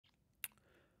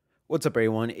What's up,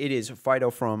 everyone? It is Fido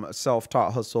from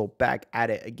Self-Taught Hustle back at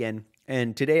it again.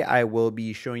 And today I will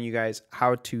be showing you guys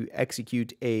how to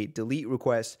execute a delete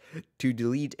request to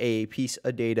delete a piece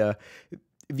of data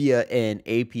via an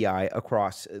API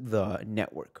across the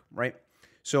network, right?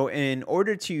 So in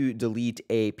order to delete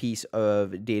a piece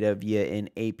of data via an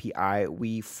API,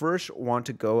 we first want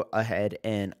to go ahead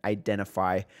and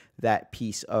identify that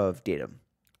piece of data.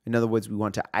 In other words, we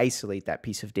want to isolate that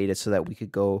piece of data so that we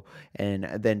could go and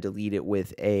then delete it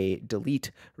with a delete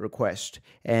request.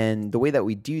 And the way that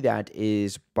we do that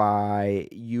is by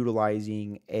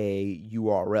utilizing a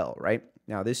URL, right?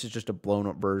 Now, this is just a blown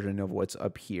up version of what's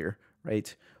up here,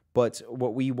 right? But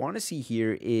what we want to see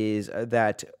here is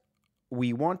that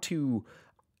we want to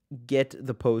get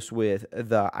the post with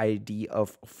the ID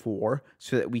of 4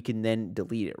 so that we can then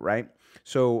delete it, right?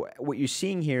 So what you're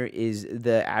seeing here is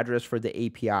the address for the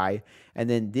API, and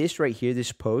then this right here,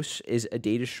 this post is a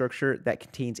data structure that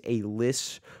contains a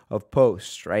list of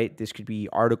posts, right? This could be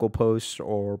article posts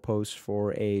or posts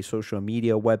for a social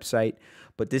media website,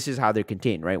 but this is how they're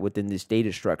contained, right, within this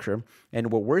data structure.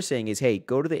 And what we're saying is, hey,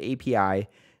 go to the API,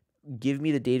 give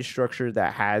me the data structure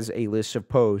that has a list of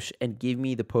posts, and give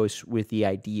me the posts with the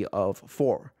ID of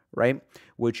 4, right?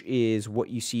 Which is what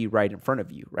you see right in front of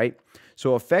you, right?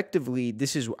 So effectively,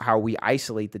 this is how we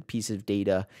isolate the piece of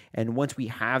data. And once we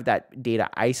have that data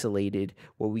isolated,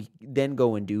 what we then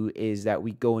go and do is that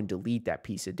we go and delete that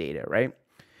piece of data, right?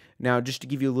 Now, just to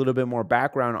give you a little bit more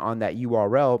background on that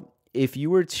URL, if you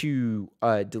were to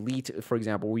delete, for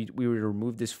example, we were to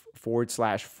remove this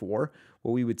 /4,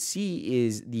 what we would see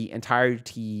is the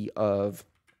entirety of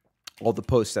all the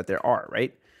posts that there are,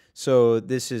 right? So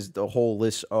this is the whole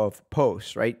list of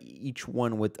posts, right? Each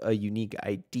one with a unique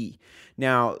ID.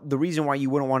 Now, the reason why you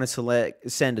wouldn't want to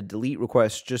send a delete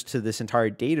request just to this entire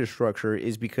data structure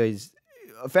is because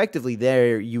effectively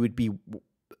there you would be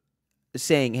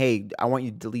saying, hey, I want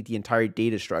you to delete the entire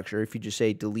data structure. If you just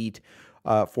say delete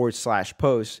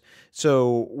 /post.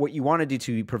 So what you want to do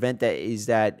to prevent that is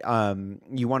that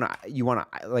you want to,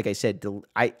 like I said,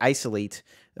 isolate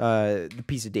the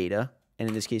piece of data, and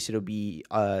in this case it'll be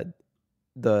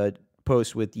the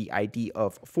post with the ID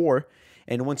of 4.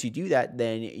 And once you do that,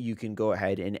 then you can go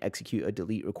ahead and execute a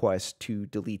delete request to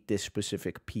delete this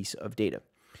specific piece of data.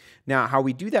 Now, how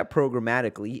we do that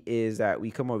programmatically is that we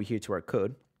come over here to our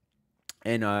code.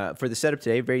 And for the setup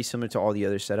today, very similar to all the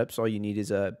other setups, all you need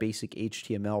is a basic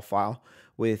HTML file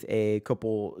with a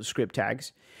couple script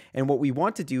tags. And what we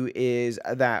want to do is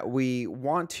that we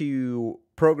want to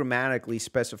programmatically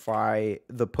specify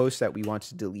the post that we want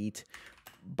to delete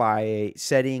by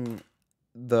setting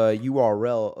the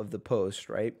URL of the post,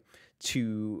 right,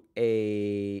 to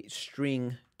a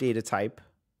string data type,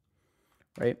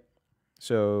 right?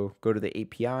 So go to the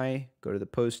API, go to the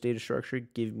post data structure,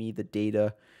 give me the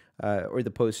data or the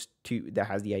post that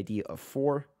has the ID of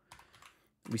 4.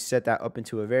 We set that up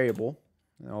into a variable.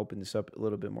 And I'll open this up a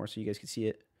little bit more so you guys can see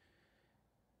it.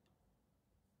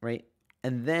 Right?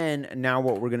 And then now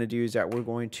what we're going to do is that we're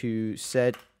going to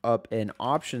set up an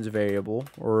options variable,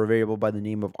 or a variable by the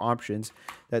name of options,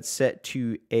 that's set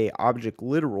to a object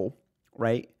literal,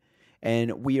 right?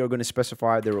 And we are going to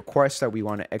specify the request that we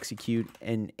want to execute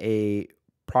in a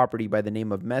property by the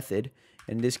name of method.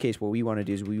 In this case, what we want to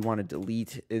do is we want to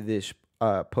delete this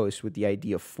post with the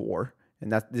ID of 4.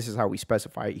 And this is how we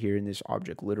specify it here in this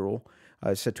object literal,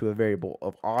 set to a variable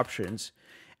of options.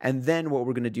 And then what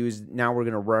we're going to do is now we're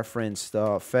going to reference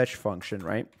the fetch function,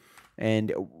 right?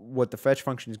 And what the fetch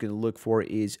function is going to look for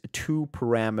is 2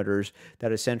 parameters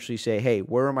that essentially say, hey,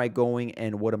 where am I going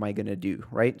and what am I going to do,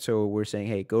 right? So we're saying,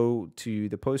 hey, go to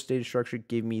the post data structure,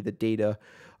 give me the data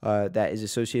that is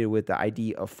associated with the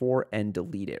ID of 4 and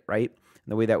delete it, right?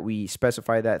 And the way that we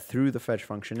specify that through the fetch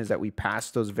function is that we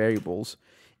pass those variables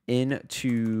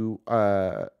into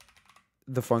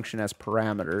the function as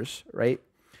parameters, right?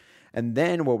 And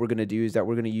then what we're going to do is that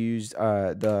we're going to use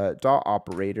the dot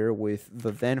operator with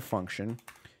the then function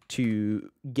to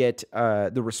get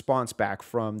the response back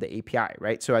from the API,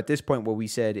 right? So at this point, what we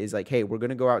said is like, hey, we're going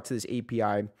to go out to this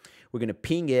API, we're going to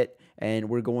ping it, and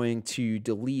we're going to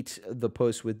delete the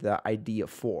post with the ID of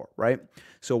 4, right?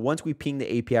 So once we ping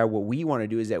the API, what we want to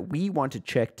do is that we want to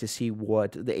check to see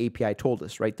what the API told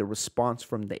us, right? The response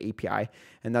from the API.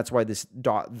 And that's why this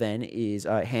dot then is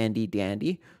handy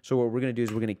dandy. So what we're going to do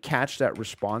is we're going to catch that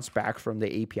response back from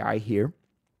the API here.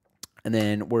 And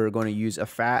then we're going to use a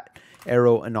fat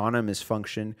arrow anonymous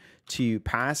function to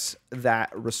pass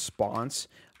that response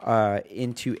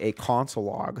into a console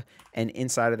log, and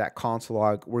inside of that console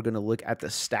log we're going to look at the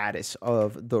status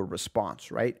of the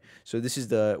response, right? So this is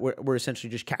we're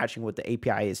essentially just catching what the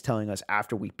API is telling us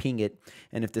after we ping it,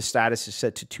 and if the status is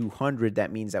set to 200,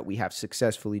 that means that we have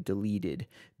successfully deleted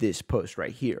this post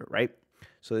right here, right?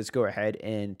 So let's go ahead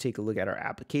and take a look at our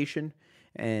application.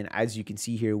 And as you can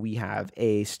see here, we have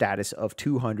a status of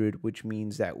 200, which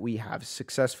means that we have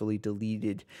successfully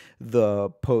deleted the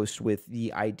post with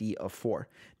the ID of 4.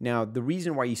 Now, the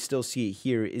reason why you still see it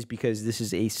here is because this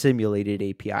is a simulated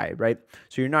API, right?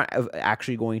 So you're not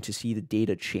actually going to see the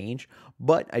data change,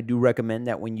 but I do recommend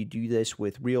that when you do this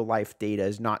with real life data,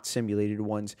 is not simulated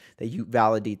ones, that you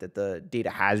validate that the data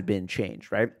has been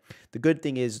changed, right? The good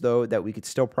thing is, though, that we could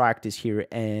still practice here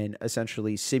and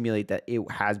essentially simulate that it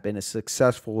has been a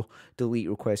successful delete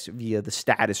request via the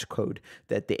status code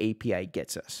that the API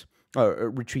gets us, or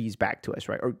retrieves back to us,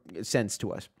 right? Or sends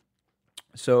to us.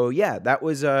 So yeah, that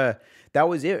was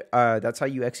it. That's how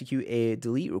you execute a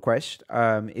delete request.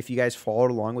 If you guys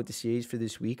followed along with the series for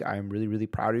this week, I'm really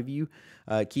proud of you.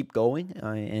 Keep going.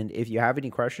 And if you have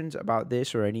any questions about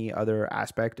this or any other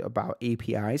aspect about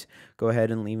APIs, go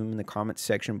ahead and leave them in the comments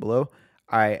section below.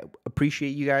 I appreciate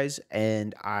you guys,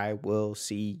 and I will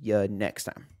see you next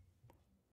time.